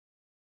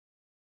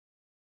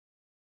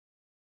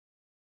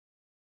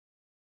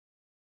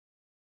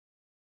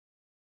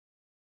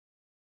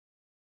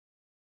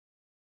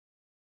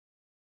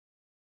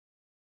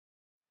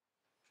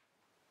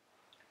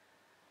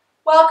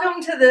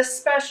Welcome to this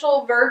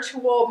special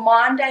virtual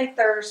Maundy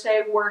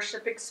Thursday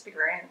worship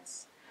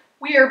experience.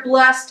 We are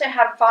blessed to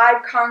have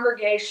 5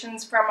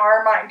 congregations from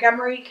our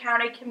Montgomery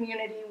County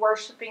community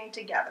worshiping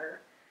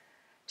together.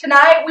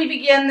 Tonight we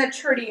begin the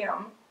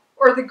Triduum,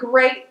 or the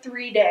Great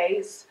 3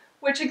 Days,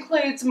 which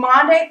includes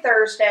Maundy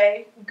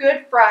Thursday,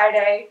 Good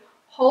Friday,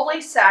 Holy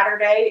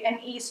Saturday, and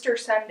Easter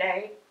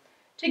Sunday.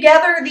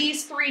 Together,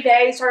 these 3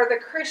 days are the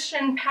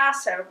Christian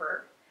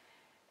Passover.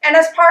 And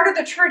as part of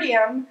the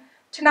Triduum,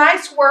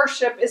 tonight's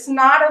worship is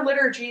not a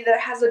liturgy that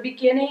has a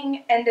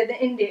beginning and an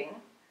ending.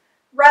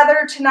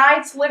 Rather,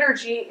 tonight's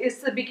liturgy is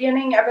the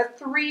beginning of a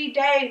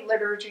 3-day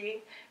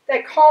liturgy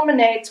that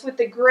culminates with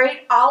the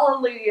great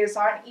Alleluias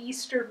on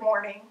Easter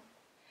morning.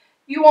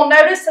 You will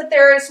notice that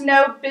there is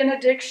no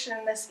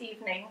benediction this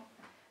evening.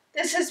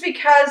 This is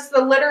because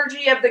the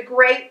liturgy of the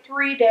great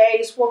 3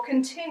 days will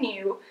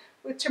continue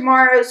with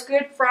tomorrow's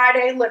Good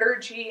Friday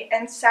liturgy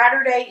and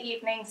Saturday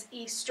evening's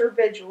Easter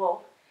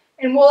Vigil,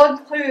 and will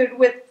conclude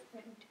with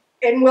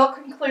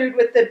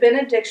the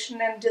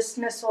benediction and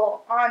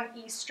dismissal on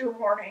Easter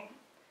morning.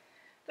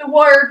 The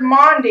word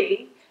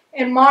Maundy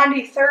in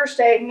Maundy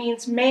Thursday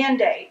means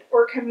mandate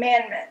or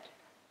commandment.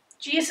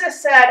 Jesus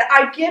said,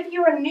 "I give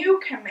you a new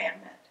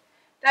commandment,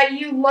 that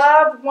you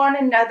love one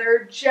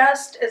another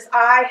just as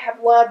I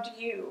have loved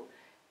you.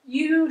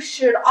 You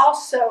should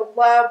also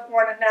love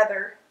one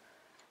another."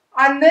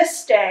 On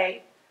this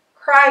day,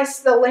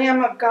 Christ, the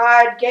Lamb of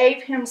God,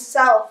 gave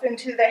himself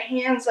into the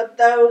hands of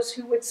those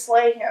who would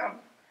slay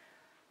him.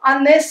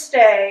 On this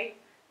day,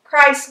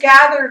 Christ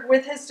gathered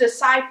with his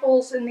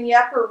disciples in the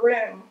upper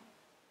room.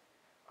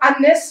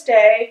 On this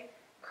day,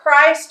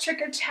 Christ took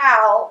a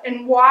towel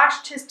and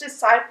washed his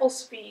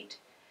disciples' feet,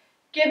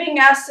 giving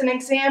us an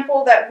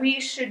example that we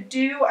should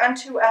do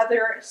unto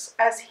others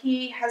as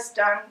he has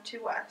done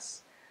to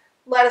us.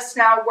 Let us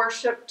now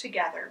worship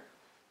together.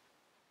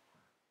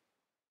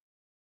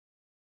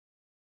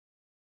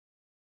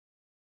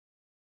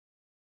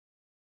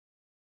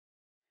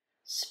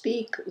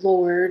 Speak,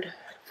 Lord,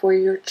 for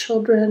your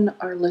children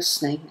are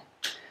listening,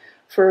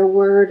 for a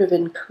word of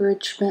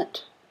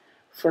encouragement,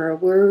 for a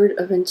word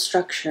of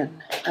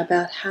instruction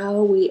about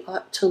how we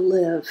ought to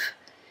live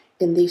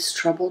in these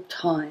troubled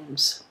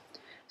times.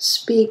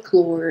 Speak,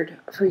 Lord,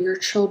 for your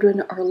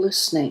children are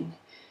listening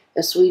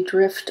as we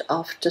drift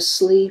off to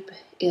sleep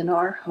in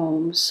our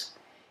homes,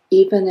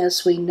 even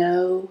as we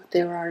know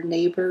there are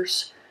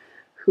neighbors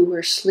who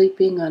are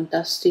sleeping on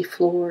dusty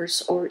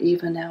floors or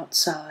even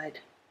outside.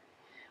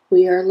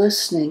 We are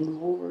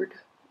listening, Lord,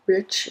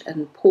 rich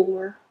and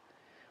poor.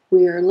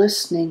 We are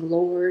listening,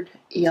 Lord,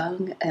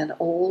 young and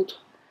old,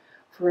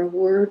 for a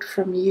word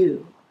from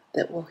you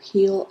that will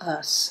heal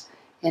us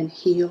and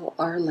heal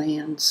our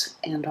lands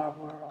and our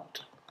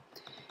world.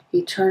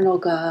 Eternal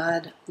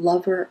God,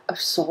 lover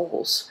of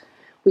souls,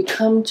 we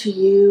come to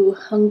you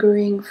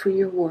hungering for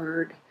your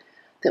word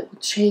that will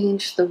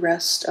change the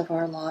rest of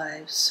our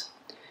lives.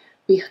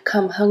 We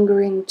come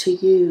hungering to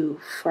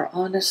you for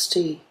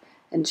honesty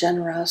and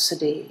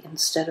generosity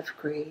instead of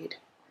greed.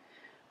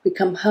 We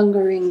come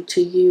hungering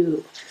to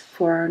you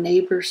for our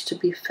neighbors to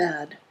be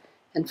fed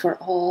and for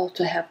all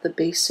to have the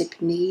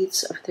basic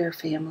needs of their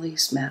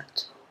families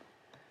met.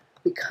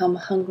 We come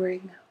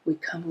hungering, we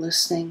come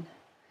listening.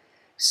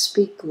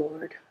 Speak,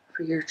 Lord,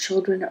 for your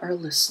children are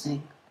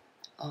listening.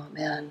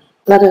 Amen.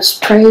 Let us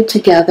pray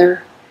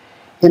together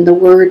in the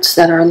words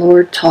that our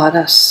Lord taught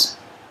us.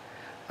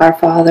 Our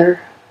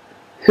Father,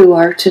 who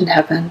art in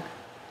heaven,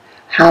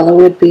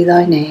 hallowed be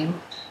thy name.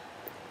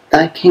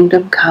 Thy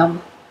kingdom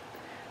come,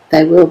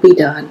 thy will be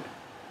done,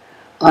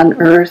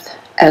 on earth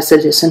as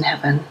it is in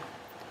heaven.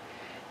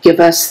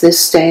 Give us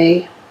this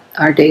day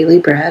our daily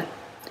bread,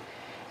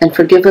 and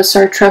forgive us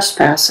our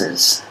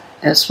trespasses,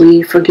 as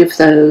we forgive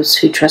those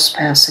who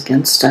trespass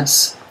against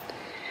us.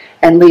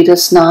 And lead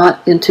us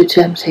not into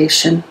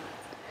temptation,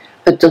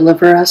 but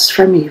deliver us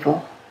from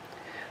evil.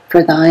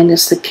 For thine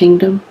is the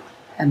kingdom,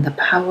 and the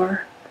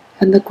power,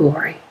 and the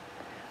glory,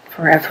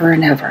 forever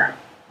and ever.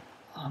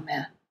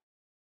 Amen.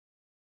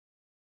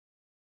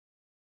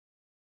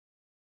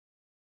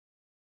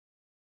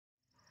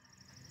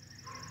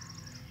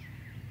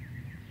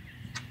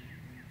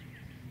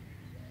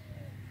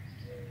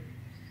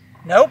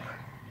 Nope.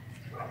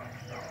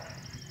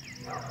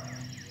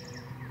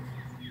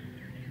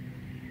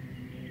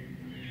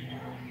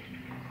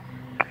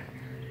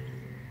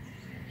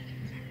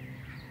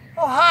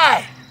 Oh,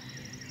 hi.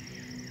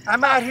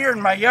 I'm out here in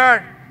my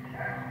yard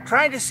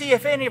trying to see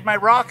if any of my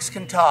rocks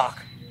can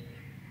talk.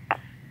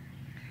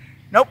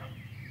 Nope,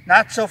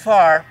 not so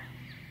far.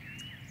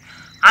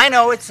 I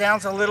know it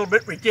sounds a little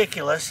bit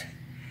ridiculous,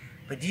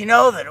 but do you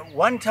know that at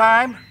one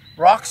time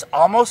rocks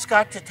almost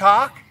got to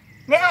talk?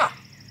 Yeah.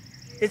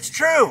 It's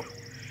true.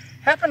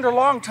 Happened a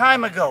long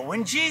time ago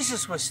when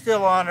Jesus was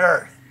still on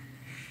earth.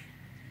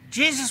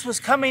 Jesus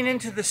was coming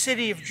into the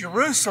city of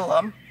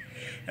Jerusalem,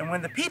 and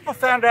when the people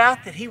found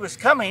out that he was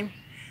coming,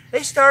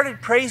 they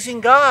started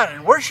praising God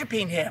and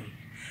worshiping him.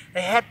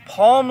 They had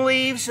palm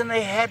leaves and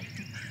they had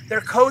their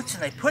coats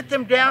and they put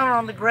them down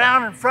on the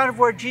ground in front of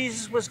where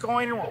Jesus was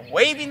going and were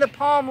waving the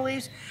palm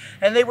leaves,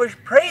 and they were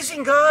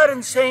praising God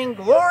and saying,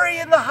 "Glory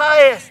in the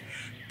highest,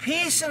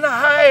 peace in the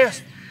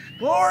highest,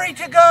 glory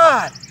to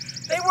God."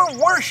 They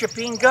were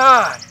worshiping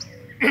God.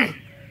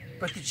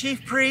 But the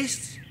chief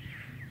priests,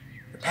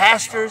 the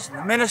pastors, and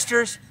the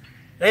ministers,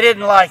 they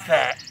didn't like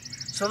that.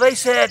 So they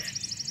said,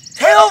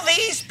 "Tell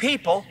these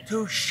people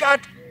to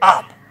shut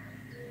up."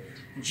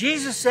 And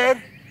Jesus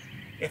said,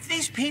 "If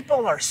these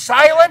people are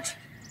silent,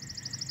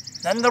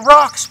 then the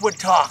rocks would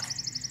talk."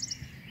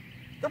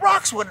 The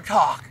rocks would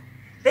talk.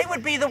 They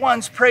would be the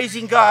ones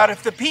praising God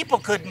if the people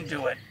couldn't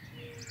do it.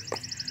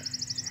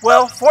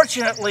 Well,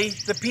 fortunately,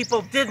 the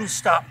people didn't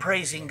stop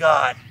praising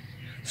God,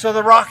 so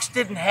the rocks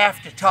didn't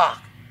have to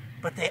talk,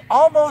 but they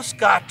almost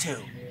got to.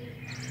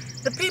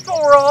 The people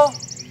were all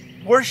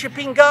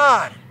worshiping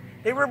God.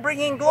 They were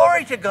bringing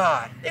glory to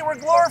God. They were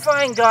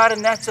glorifying God,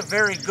 and that's a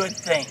very good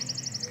thing.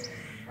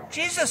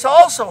 Jesus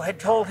also had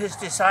told his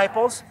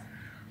disciples,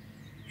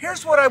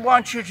 "Here's what I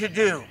want you to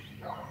do.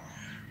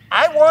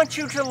 I want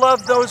you to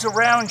love those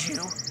around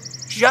you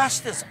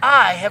just as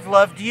I have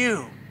loved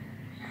you."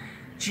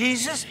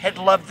 Jesus had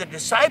loved the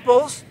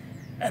disciples,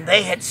 and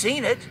they had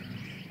seen it,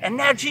 and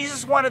now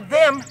Jesus wanted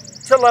them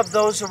to love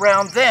those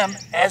around them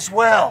as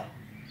well.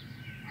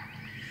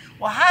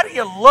 Well, how do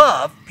you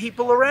love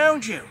people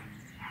around you?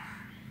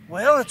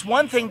 Well, it's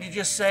one thing to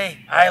just say,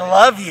 "I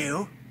love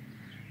you,"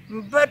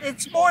 but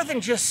it's more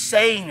than just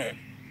saying it.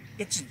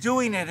 It's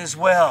doing it as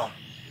well.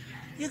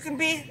 You can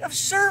be of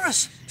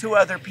service to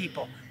other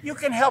people. You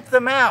can help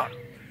them out.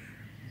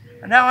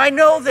 Now, I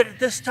know that at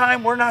this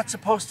time we're not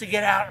supposed to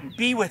get out and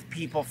be with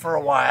people for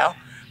a while,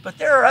 but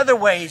there are other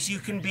ways you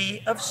can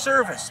be of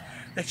service,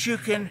 that you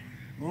can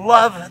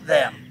love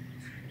them.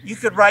 You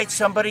could write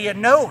somebody a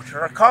note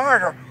or a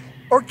card,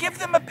 or give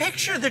them a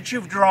picture that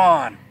you've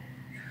drawn.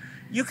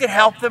 You could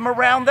help them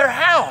around their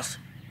house,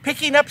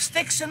 picking up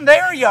sticks in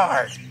their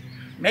yard,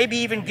 maybe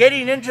even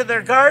getting into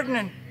their garden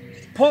and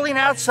pulling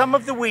out some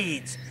of the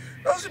weeds.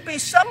 Those would be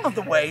some of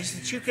the ways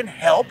that you can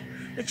help,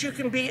 that you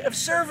can be of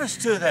service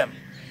to them.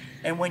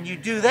 And when you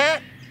do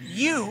that,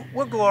 you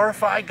will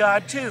glorify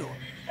God too.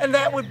 And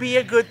that would be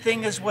a good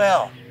thing as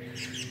well.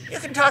 You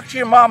can talk to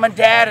your mom and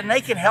dad, and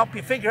they can help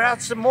you figure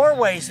out some more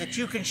ways that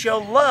you can show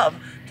love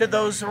to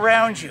those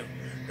around you,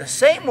 the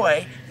same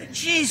way that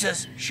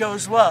Jesus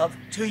shows love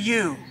to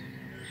you.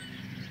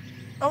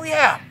 Oh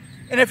yeah,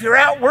 and if you're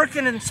out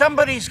working in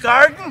somebody's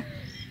garden,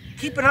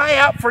 keep an eye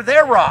out for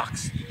their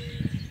rocks.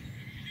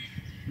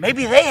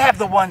 Maybe they have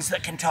the ones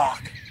that can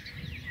talk.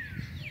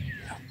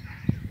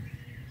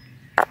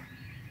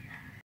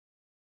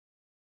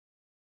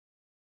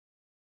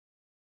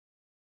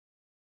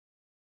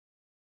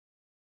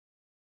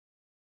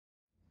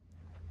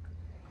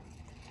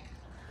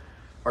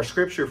 Our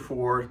scripture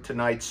for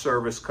tonight's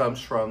service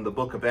comes from the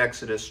book of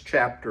Exodus,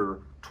 chapter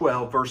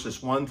 12,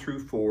 verses 1 through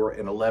 4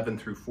 and 11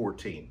 through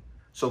 14.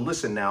 So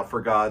listen now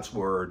for God's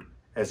word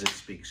as it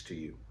speaks to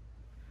you.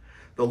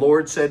 The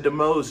Lord said to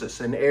Moses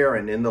and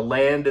Aaron in the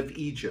land of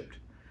Egypt,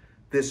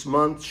 "This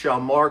month shall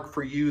mark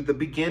for you the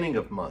beginning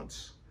of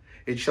months.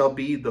 It shall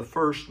be the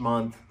first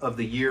month of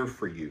the year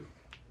for you.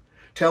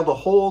 Tell the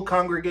whole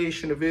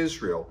congregation of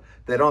Israel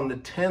that on the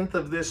 10th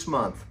of this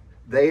month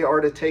they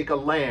are to take a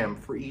lamb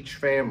for each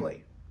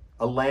family,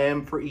 a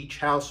lamb for each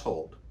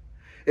household.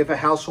 If a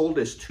household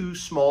is too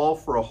small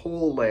for a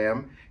whole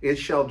lamb, it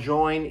shall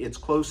join its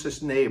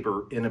closest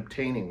neighbor in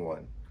obtaining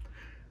one.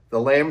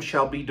 The lamb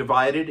shall be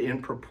divided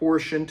in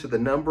proportion to the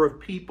number of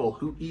people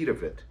who eat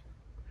of it.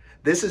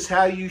 This is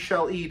how you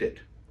shall eat it: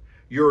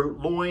 your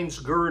loins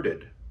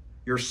girded,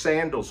 your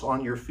sandals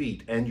on your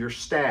feet, and your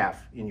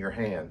staff in your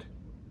hand.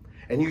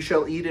 And you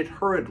shall eat it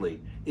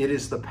hurriedly. It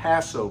is the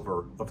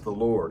Passover of the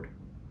Lord.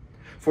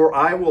 For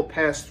I will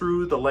pass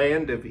through the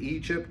land of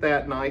Egypt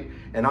that night,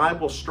 and I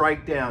will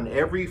strike down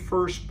every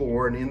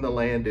firstborn in the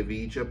land of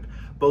Egypt,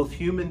 both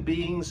human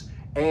beings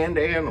and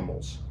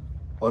animals.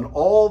 On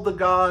all the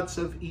gods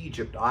of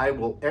Egypt I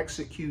will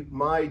execute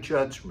my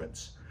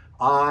judgments.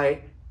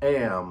 I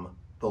am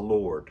the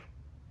Lord.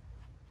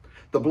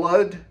 The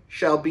blood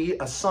shall be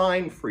a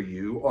sign for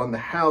you on the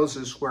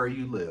houses where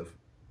you live.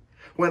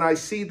 When I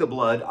see the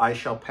blood, I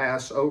shall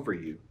pass over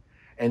you,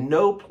 and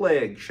no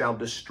plague shall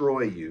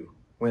destroy you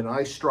when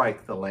I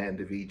strike the land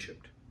of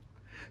Egypt.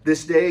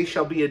 This day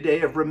shall be a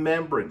day of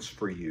remembrance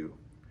for you.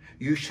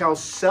 You shall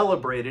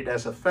celebrate it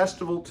as a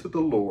festival to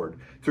the Lord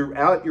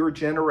throughout your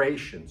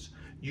generations.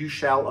 You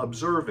shall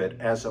observe it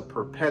as a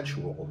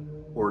perpetual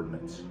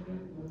ordinance.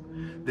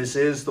 This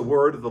is the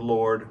word of the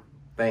Lord.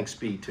 Thanks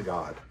be to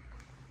God.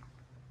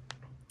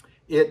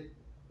 It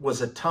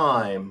was a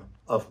time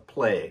of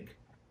plague.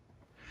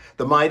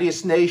 The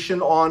mightiest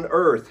nation on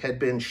earth had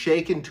been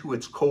shaken to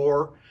its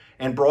core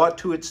and brought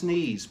to its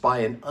knees by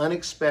an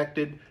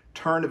unexpected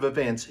turn of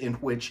events in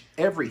which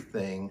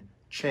everything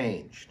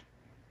changed.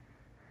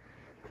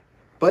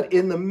 But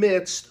in the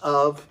midst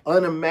of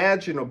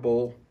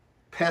unimaginable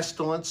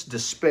pestilence,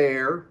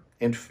 despair,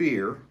 and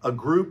fear, a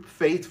group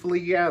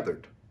faithfully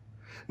gathered.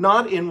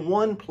 not in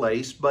one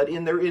place, but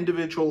in their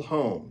individual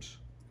homes,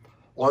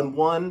 on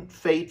one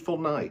fateful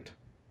night,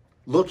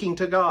 looking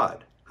to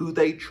God, who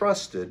they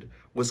trusted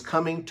was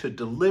coming to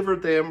deliver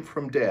them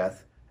from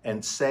death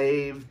and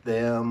save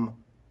them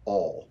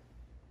all.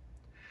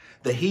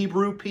 The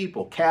Hebrew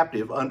people,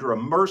 captive under a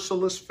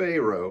merciless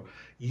Pharaoh,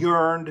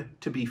 yearned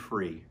to be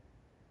free.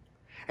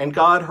 And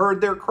God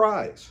heard their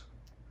cries.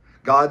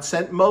 God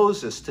sent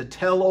Moses to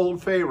tell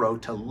old Pharaoh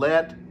to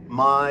let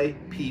my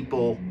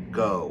people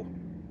go.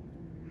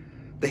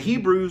 The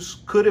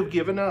Hebrews could have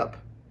given up,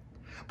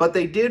 but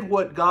they did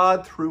what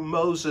God through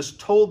Moses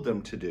told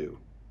them to do.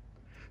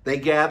 They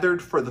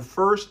gathered for the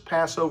first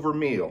Passover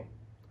meal,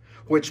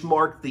 which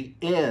marked the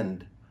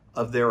end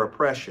of their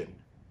oppression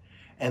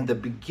and the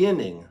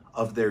beginning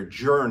of their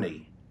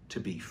journey to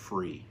be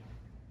free.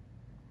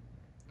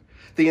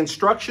 The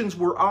instructions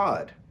were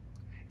odd.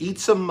 Eat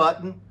some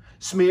mutton,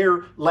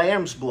 smear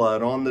lamb's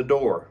blood on the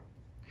door.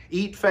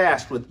 Eat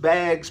fast with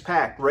bags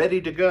packed, ready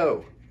to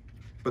go,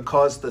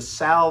 because the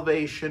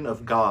salvation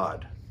of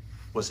God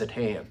was at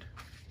hand.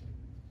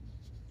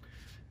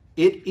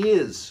 It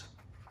is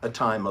a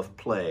time of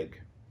plague.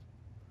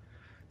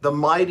 The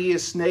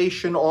mightiest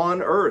nation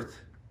on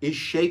earth is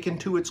shaken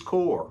to its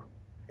core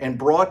and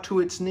brought to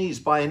its knees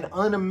by an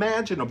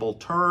unimaginable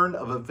turn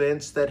of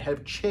events that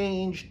have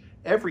changed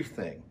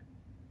everything.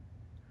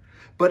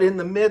 But in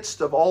the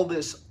midst of all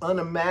this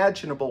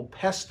unimaginable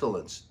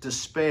pestilence,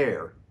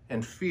 despair,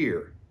 and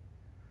fear,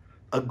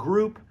 a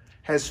group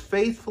has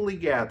faithfully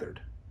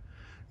gathered,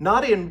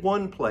 not in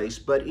one place,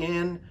 but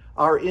in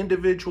our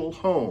individual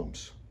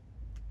homes,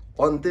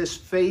 on this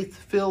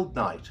faith-filled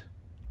night,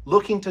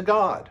 looking to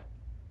God,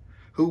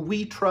 who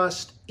we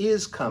trust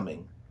is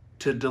coming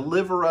to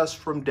deliver us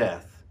from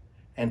death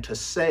and to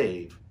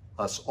save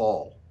us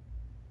all.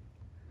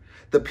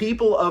 The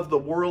people of the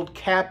world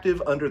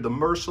captive under the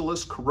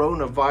merciless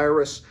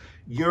coronavirus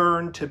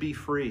yearn to be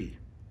free.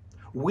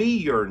 We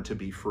yearn to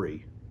be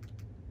free.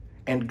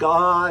 And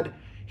God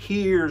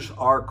hears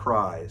our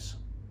cries.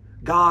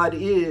 God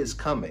is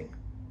coming.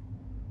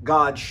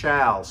 God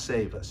shall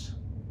save us.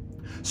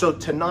 So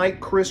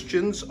tonight,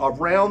 Christians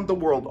around the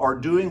world are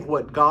doing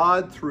what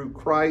God through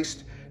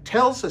Christ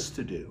tells us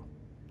to do.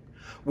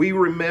 We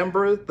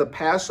remember the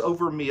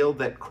Passover meal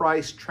that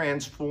Christ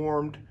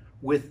transformed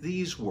with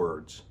these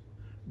words,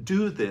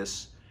 "Do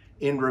this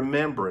in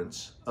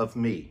remembrance of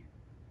me.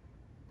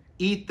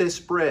 Eat this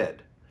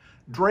bread,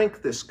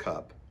 drink this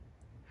cup.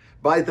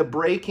 By the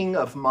breaking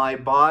of my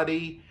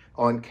body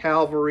on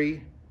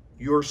Calvary,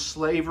 your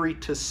slavery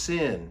to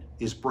sin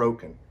is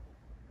broken.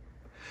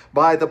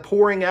 By the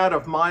pouring out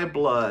of my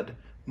blood,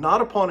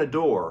 not upon a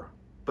door,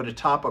 but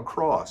atop a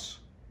cross,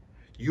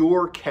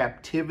 your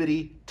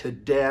captivity to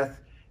death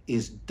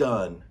is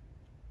done.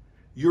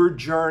 Your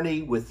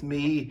journey with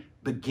me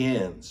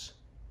begins.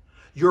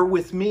 You're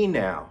with me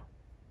now.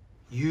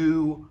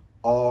 You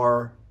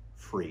are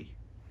free."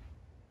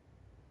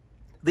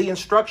 The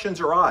instructions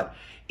are odd.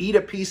 Eat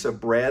a piece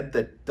of bread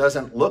that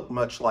doesn't look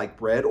much like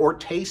bread or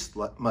taste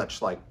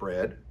much like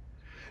bread.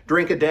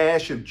 Drink a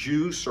dash of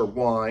juice or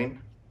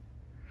wine.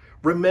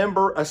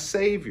 Remember a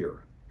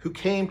Savior who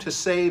came to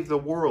save the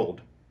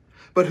world,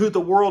 but who the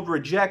world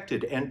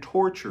rejected and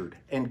tortured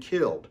and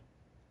killed.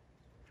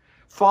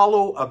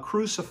 Follow a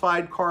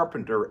crucified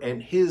carpenter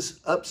and his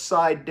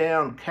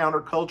upside-down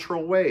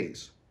countercultural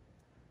ways.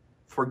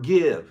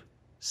 Forgive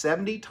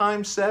 70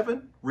 times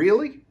 7?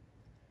 Really?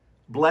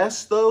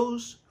 Bless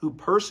those who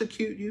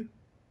persecute you.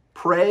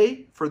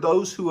 Pray for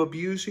those who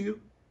abuse you.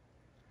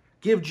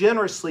 Give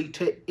generously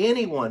to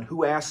anyone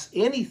who asks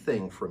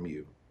anything from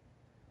you.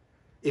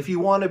 If you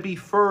want to be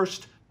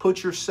first,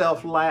 put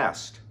yourself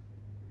last.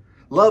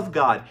 Love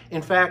God.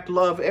 In fact,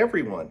 love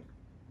everyone.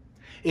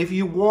 If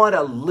you want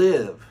to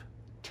live,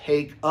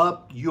 take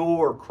up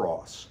your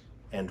cross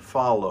and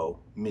follow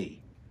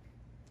me.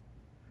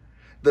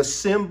 The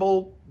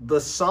symbol,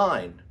 the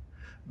sign,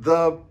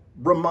 the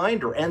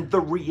reminder, and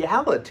the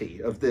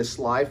reality of this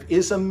life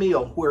is a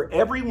meal where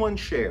everyone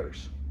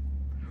shares,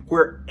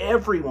 where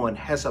everyone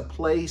has a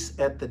place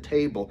at the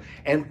table,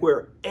 and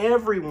where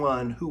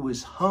everyone who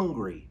is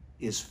hungry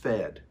is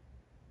fed.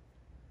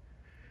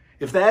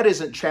 If that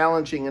isn't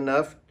challenging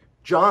enough,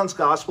 John's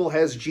gospel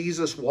has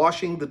Jesus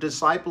washing the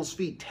disciples'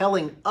 feet,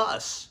 telling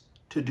us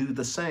to do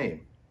the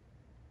same.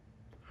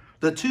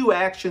 The two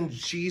actions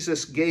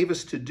Jesus gave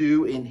us to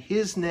do in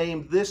his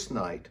name this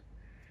night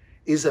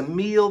is a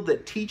meal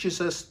that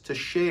teaches us to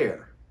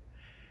share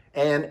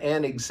and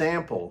an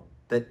example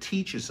that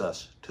teaches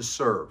us to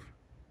serve.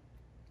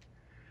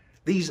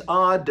 These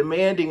odd,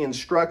 demanding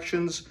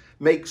instructions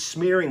make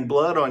smearing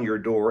blood on your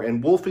door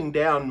and wolfing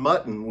down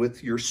mutton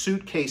with your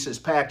suitcases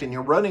packed and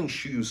your running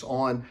shoes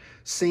on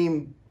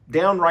seem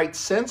downright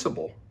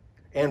sensible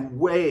and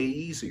way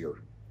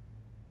easier.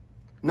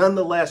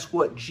 Nonetheless,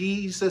 what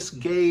Jesus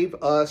gave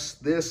us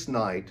this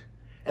night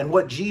and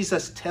what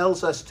Jesus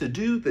tells us to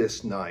do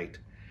this night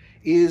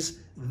is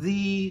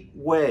the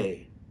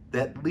way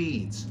that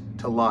leads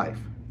to life.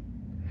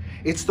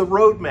 It's the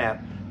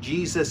roadmap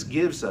Jesus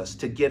gives us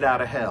to get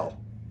out of hell.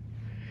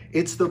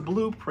 It's the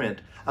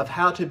blueprint of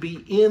how to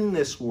be in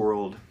this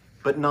world,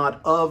 but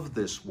not of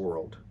this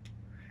world,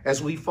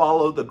 as we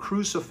follow the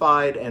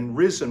crucified and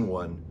risen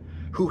one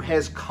who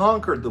has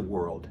conquered the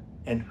world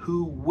and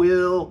who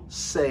will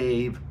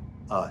save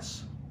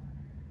us.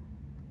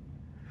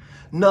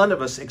 None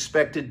of us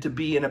expected to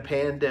be in a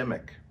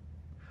pandemic.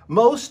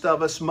 Most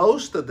of us,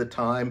 most of the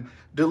time,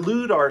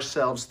 delude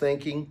ourselves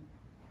thinking,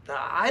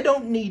 I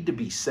don't need to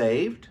be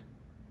saved.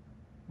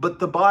 But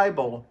the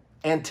Bible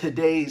and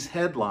today's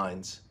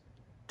headlines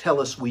tell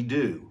us we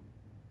do.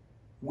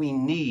 We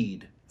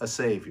need a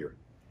Savior.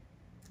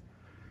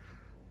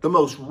 The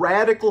most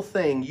radical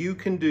thing you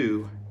can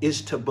do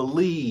is to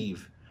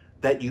believe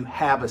that you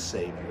have a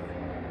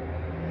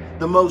Savior.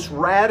 The most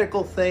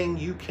radical thing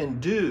you can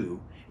do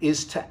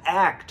is to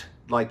act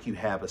like you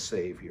have a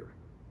Savior.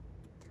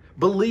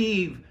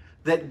 Believe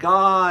that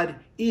God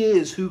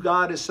is who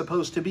God is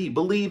supposed to be.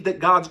 Believe that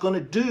God's going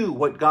to do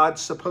what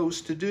God's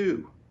supposed to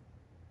do.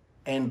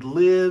 And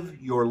live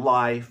your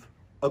life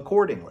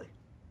accordingly.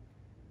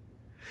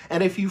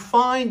 And if you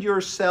find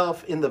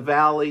yourself in the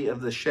valley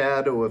of the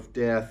shadow of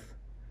death,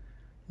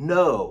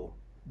 know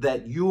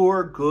that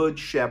your good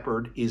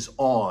shepherd is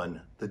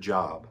on the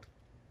job.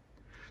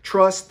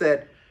 Trust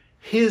that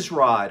his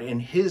rod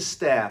and his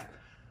staff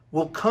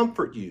will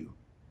comfort you.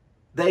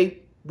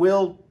 They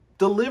will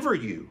deliver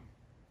you.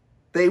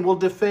 They will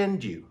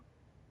defend you.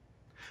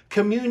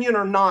 Communion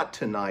or not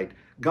tonight,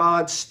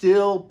 God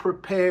still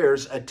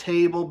prepares a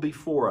table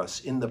before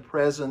us in the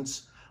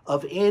presence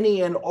of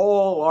any and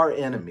all our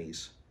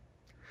enemies.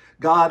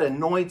 God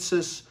anoints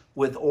us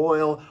with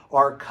oil.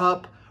 Our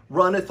cup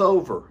runneth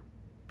over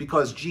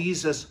because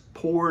Jesus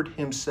poured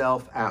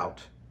himself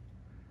out.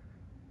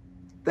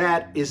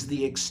 That is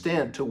the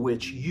extent to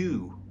which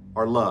you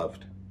are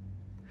loved.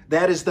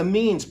 That is the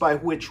means by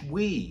which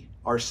we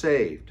are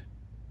saved.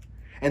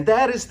 And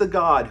that is the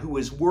God who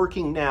is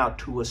working now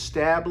to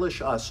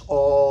establish us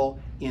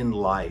all in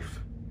life.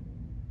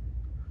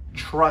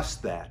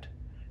 Trust that.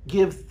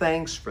 Give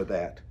thanks for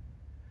that.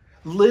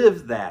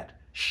 Live that.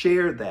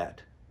 Share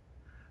that.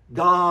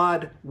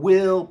 God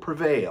will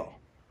prevail,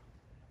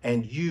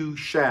 and you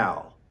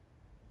shall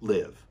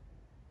live.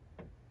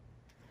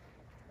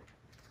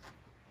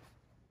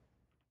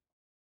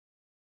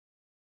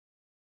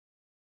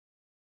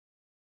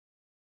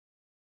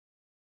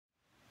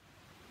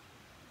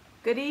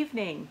 Good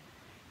evening.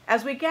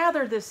 As we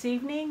gather this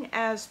evening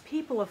as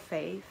people of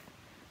faith,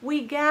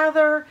 we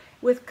gather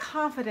with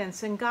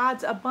confidence in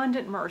God's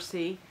abundant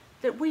mercy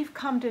that we've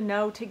come to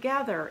know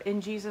together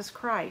in Jesus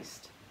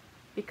Christ.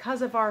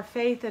 Because of our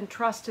faith and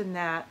trust in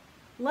that,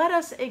 let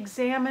us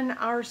examine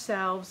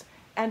ourselves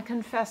and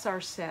confess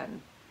our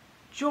sin.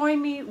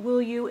 Join me,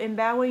 will you, in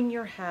bowing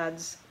your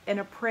heads in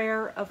a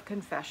prayer of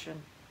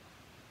confession.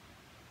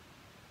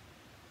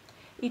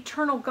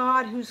 Eternal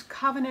God, whose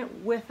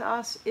covenant with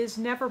us is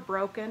never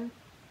broken,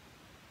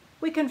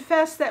 we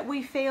confess that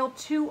we fail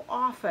too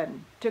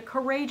often to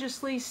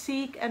courageously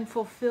seek and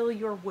fulfill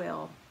your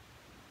will.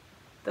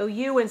 Though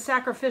you in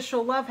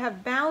sacrificial love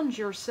have bound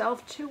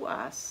yourself to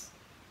us,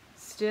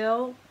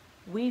 still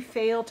we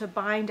fail to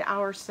bind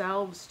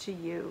ourselves to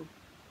you.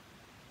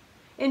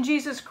 In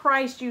Jesus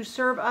Christ you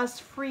serve us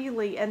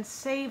freely and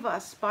save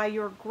us by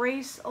your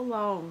grace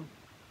alone.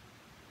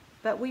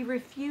 But we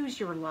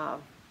refuse your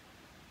love.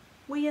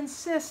 We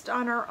insist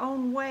on our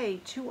own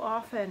way too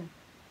often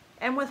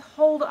and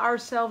withhold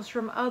ourselves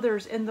from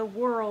others in the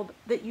world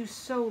that you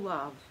so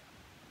love.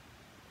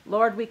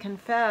 Lord, we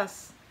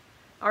confess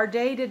our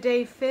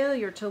day-to-day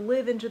failure to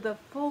live into the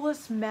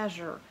fullest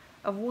measure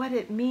of what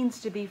it means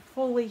to be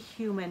fully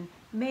human,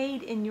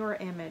 made in your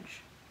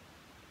image.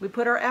 We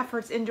put our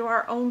efforts into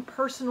our own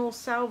personal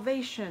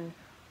salvation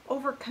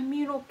over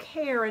communal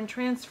care and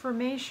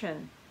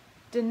transformation,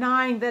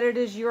 denying that it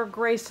is your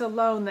grace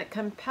alone that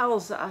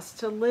compels us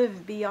to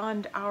live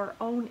beyond our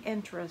own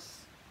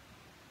interests.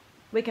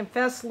 We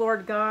confess,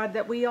 Lord God,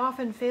 that we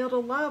often fail to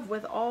love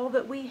with all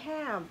that we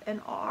have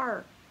and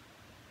are,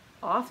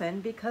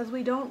 often because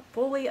we don't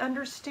fully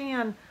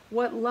understand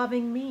what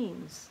loving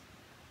means,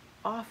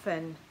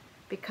 often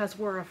because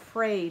we're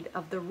afraid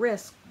of the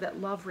risk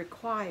that love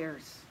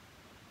requires.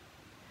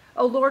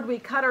 Oh Lord, we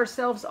cut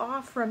ourselves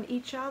off from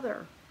each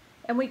other,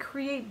 and we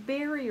create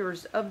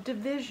barriers of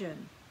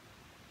division.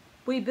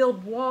 We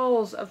build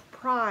walls of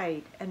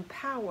pride and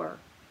power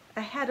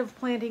ahead of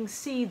planting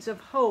seeds of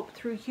hope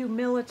through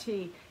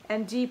humility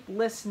and deep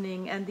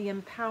listening and the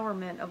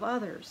empowerment of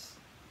others.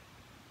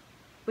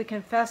 We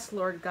confess,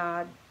 Lord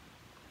God,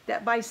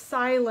 that by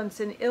silence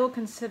and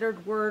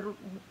ill-considered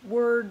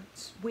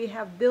words we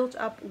have built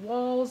up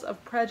walls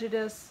of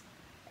prejudice,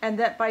 and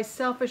that by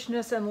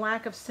selfishness and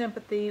lack of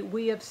sympathy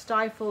we have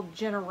stifled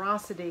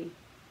generosity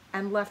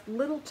and left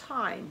little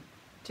time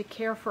to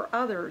care for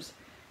others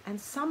and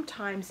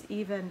sometimes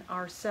even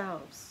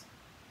ourselves.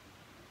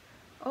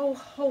 Oh,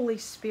 Holy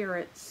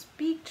Spirit,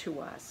 speak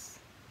to us.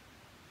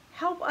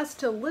 Help us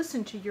to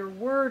listen to your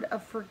word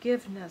of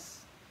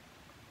forgiveness,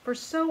 for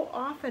so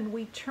often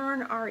we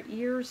turn our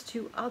ears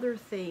to other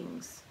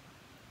things.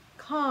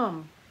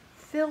 Come,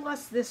 fill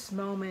us this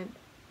moment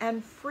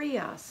and free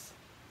us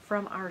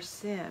from our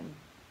sin.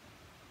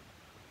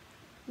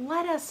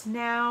 Let us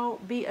now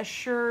be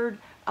assured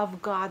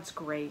of God's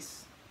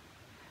grace.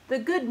 The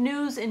good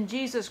news in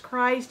Jesus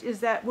Christ is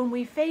that when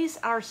we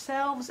face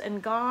ourselves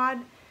and God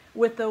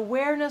with the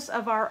awareness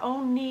of our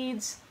own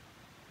needs,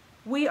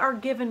 we are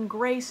given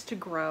grace to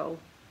grow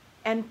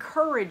and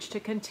courage to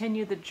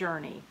continue the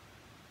journey.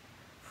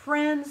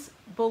 Friends,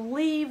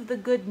 believe the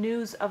good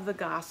news of the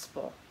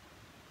gospel.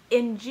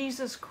 In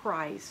Jesus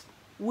Christ,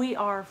 we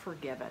are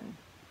forgiven.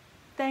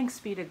 Thanks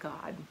be to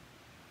God.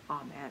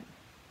 Amen.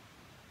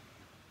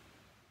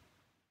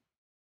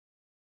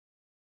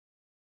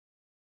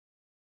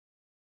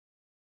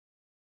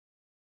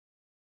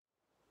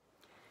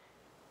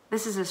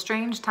 This is a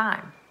strange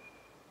time.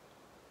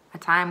 A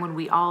time when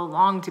we all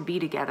long to be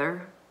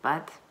together,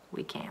 but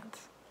we can't.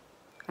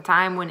 A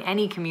time when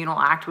any communal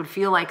act would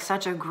feel like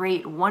such a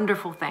great,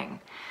 wonderful thing.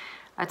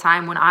 A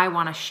time when I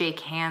want to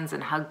shake hands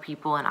and hug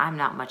people, and I'm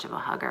not much of a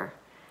hugger.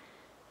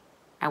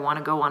 I want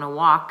to go on a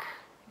walk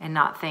and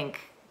not think,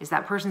 is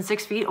that person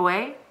 6 feet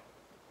away?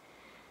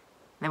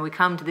 Then we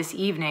come to this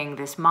evening,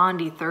 this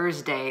Maundy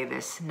Thursday,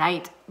 this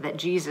night that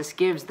Jesus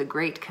gives the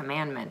great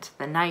commandment,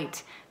 the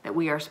night that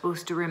we are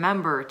supposed to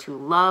remember to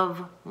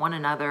love one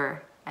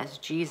another as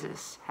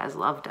Jesus has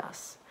loved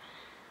us.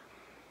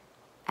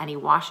 And he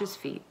washes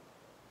feet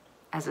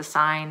as a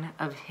sign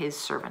of his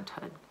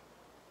servanthood.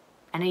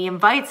 And he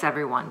invites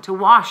everyone to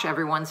wash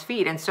everyone's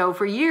feet. And so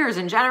for years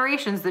and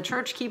generations, the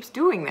church keeps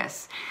doing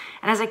this.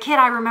 And as a kid,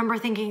 I remember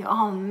thinking,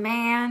 oh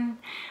man,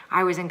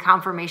 I was in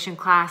confirmation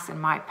class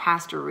and my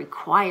pastor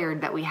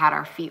required that we had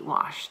our feet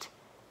washed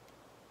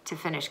to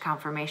finish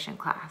confirmation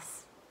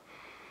class.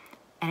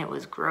 And it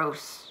was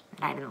gross,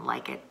 and I didn't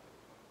like it.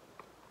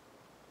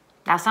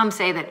 Now, some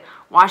say that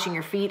washing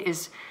your feet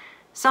is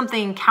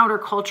something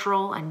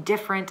countercultural and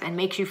different and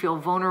makes you feel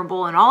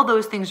vulnerable, and all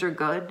those things are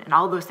good, and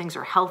all those things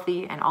are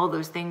healthy, and all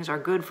those things are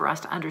good for us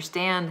to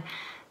understand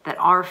that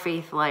our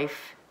faith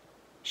life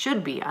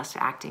should be us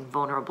acting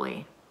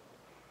vulnerably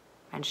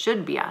and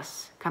should be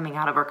us coming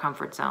out of our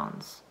comfort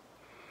zones.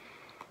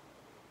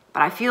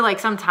 But I feel like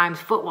sometimes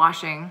foot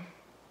washing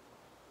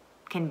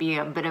can be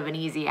a bit of an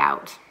easy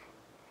out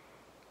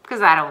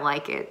because I don't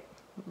like it,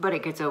 but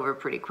it gets over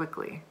pretty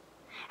quickly.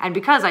 And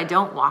because I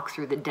don't walk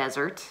through the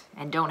desert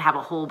and don't have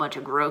a whole bunch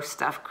of gross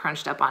stuff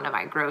crunched up onto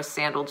my gross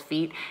sandaled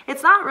feet,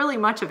 it's not really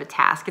much of a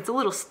task. It's a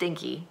little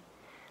stinky,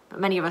 but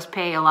many of us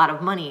pay a lot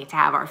of money to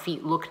have our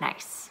feet look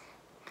nice.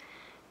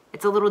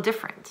 It's a little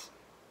different.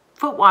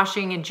 Foot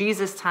washing in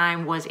Jesus'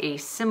 time was a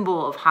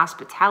symbol of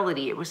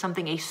hospitality. It was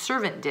something a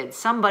servant did,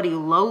 somebody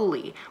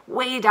lowly,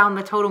 way down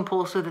the totem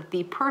pole, so that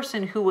the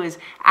person who was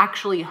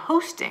actually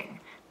hosting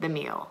the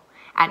meal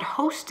and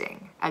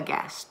hosting a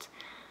guest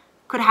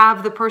could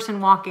have the person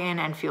walk in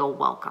and feel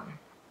welcome.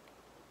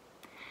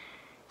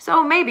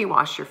 So maybe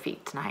wash your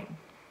feet tonight.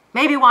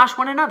 Maybe wash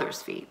one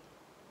another's feet.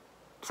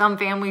 Some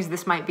families,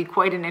 this might be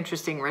quite an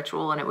interesting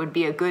ritual and it would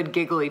be a good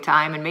giggly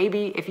time. And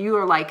maybe if you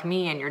are like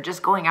me and you're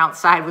just going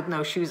outside with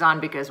no shoes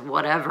on because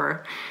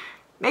whatever,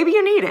 maybe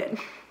you need it.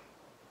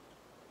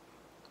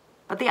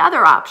 But the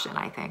other option,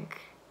 I think,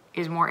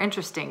 is more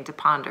interesting to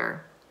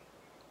ponder.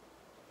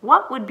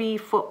 What would be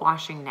foot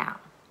washing now?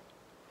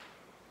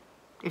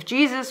 If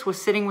Jesus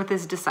was sitting with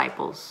his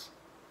disciples,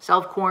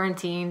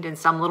 self-quarantined in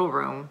some little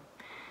room,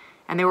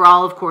 and they were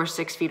all, of course,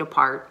 6 feet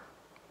apart,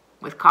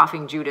 with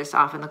coughing Judas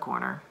off in the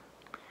corner,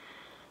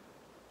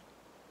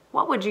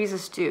 what would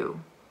Jesus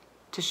do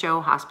to show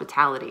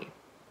hospitality?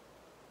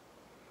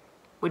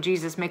 Would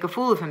Jesus make a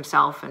fool of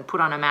himself and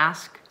put on a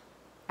mask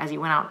as he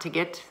went out to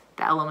get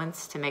the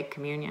elements to make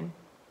communion?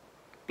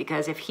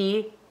 Because if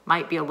he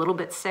might be a little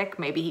bit sick,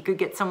 maybe he could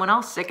get someone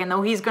else sick, and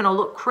though he's going to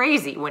look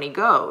crazy when he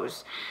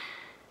goes,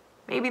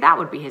 maybe that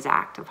would be his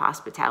act of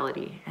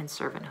hospitality and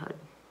servanthood.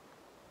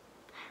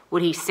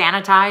 Would he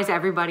sanitize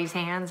everybody's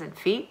hands and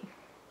feet?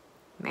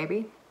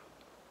 Maybe.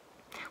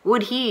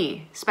 Would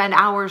he spend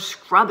hours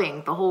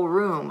scrubbing the whole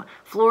room,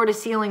 floor to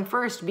ceiling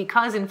first,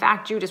 because in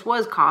fact Judas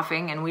was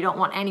coughing and we don't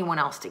want anyone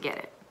else to get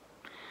it?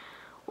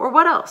 Or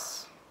what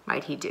else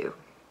might he do?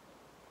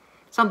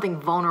 Something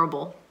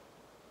vulnerable,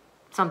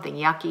 something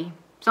yucky,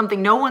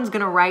 something no one's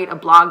going to write a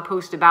blog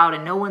post about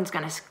and no one's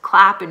going to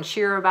clap and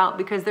cheer about,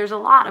 because there's a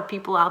lot of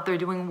people out there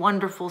doing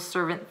wonderful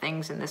servant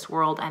things in this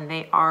world, and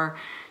they are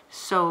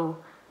so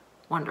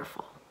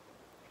wonderful.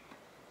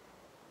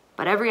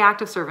 But every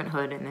act of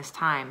servanthood in this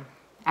time,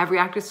 every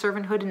act of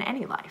servanthood in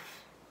any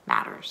life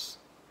matters.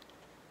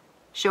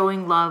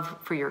 Showing love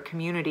for your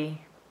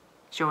community,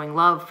 showing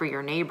love for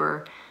your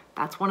neighbor,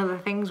 that's one of the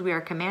things we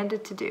are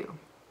commanded to do.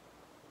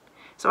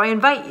 So I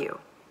invite you,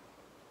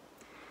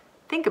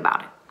 think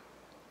about it.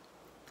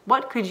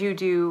 What could you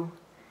do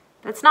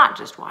that's not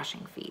just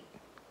washing feet?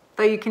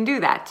 Though you can do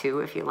that too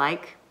if you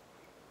like.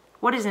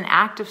 What is an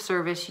act of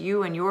service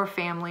you and your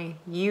family,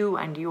 you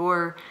and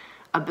your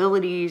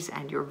abilities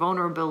and your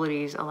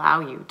vulnerabilities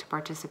allow you to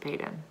participate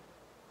in?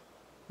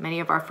 Many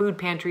of our food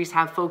pantries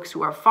have folks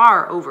who are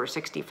far over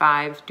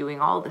 65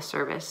 doing all the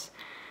service.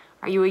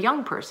 Are you a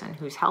young person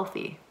who's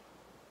healthy,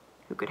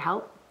 who could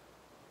help?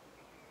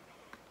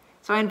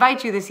 So I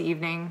invite you this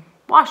evening,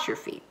 wash your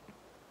feet.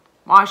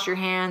 Wash your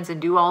hands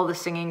and do all the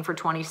singing for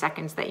 20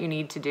 seconds that you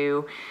need to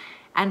do.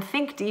 And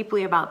think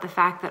deeply about the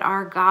fact that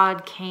our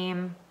God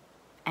came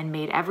and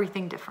made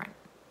everything different.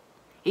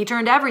 He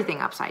turned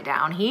everything upside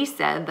down. He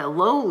said the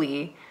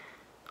lowly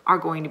are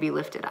going to be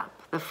lifted up.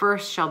 The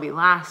first shall be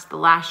last, the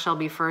last shall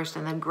be first,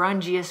 and the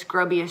grungiest,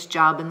 grubbiest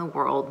job in the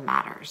world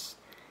matters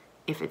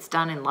if it's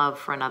done in love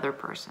for another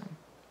person.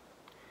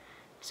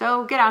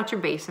 So get out your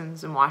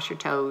basins and wash your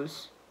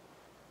toes,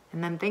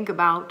 and then think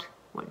about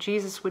what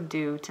Jesus would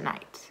do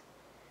tonight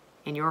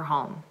in your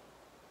home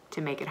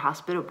to make it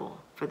hospitable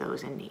for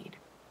those in need.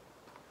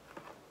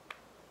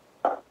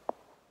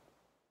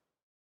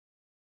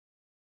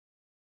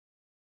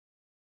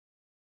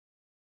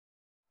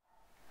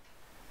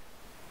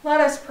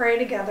 Let us pray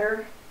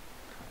together.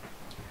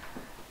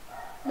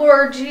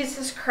 Lord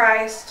Jesus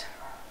Christ,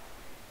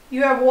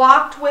 you have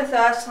walked with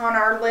us on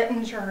our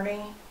Linden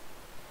journey.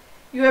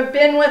 You have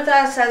been with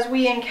us as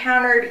we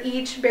encountered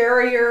each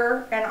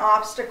barrier and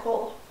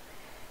obstacle,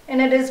 and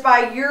it is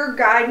by your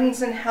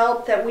guidance and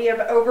help that we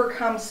have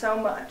overcome so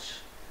much.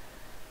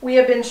 We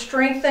have been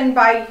strengthened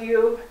by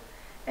you,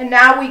 and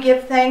now we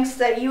give thanks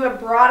that you have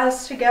brought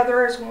us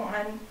together as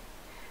one.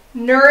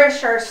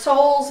 Nourish our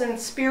souls and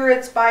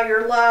spirits by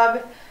your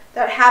love,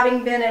 that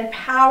having been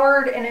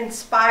empowered and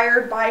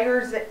inspired by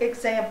your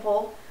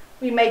example,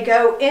 we may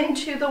go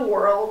into the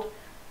world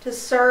to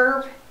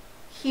serve,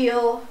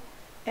 heal,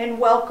 and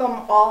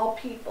welcome all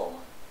people.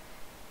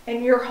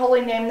 In your holy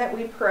name that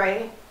we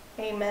pray,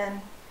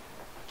 amen.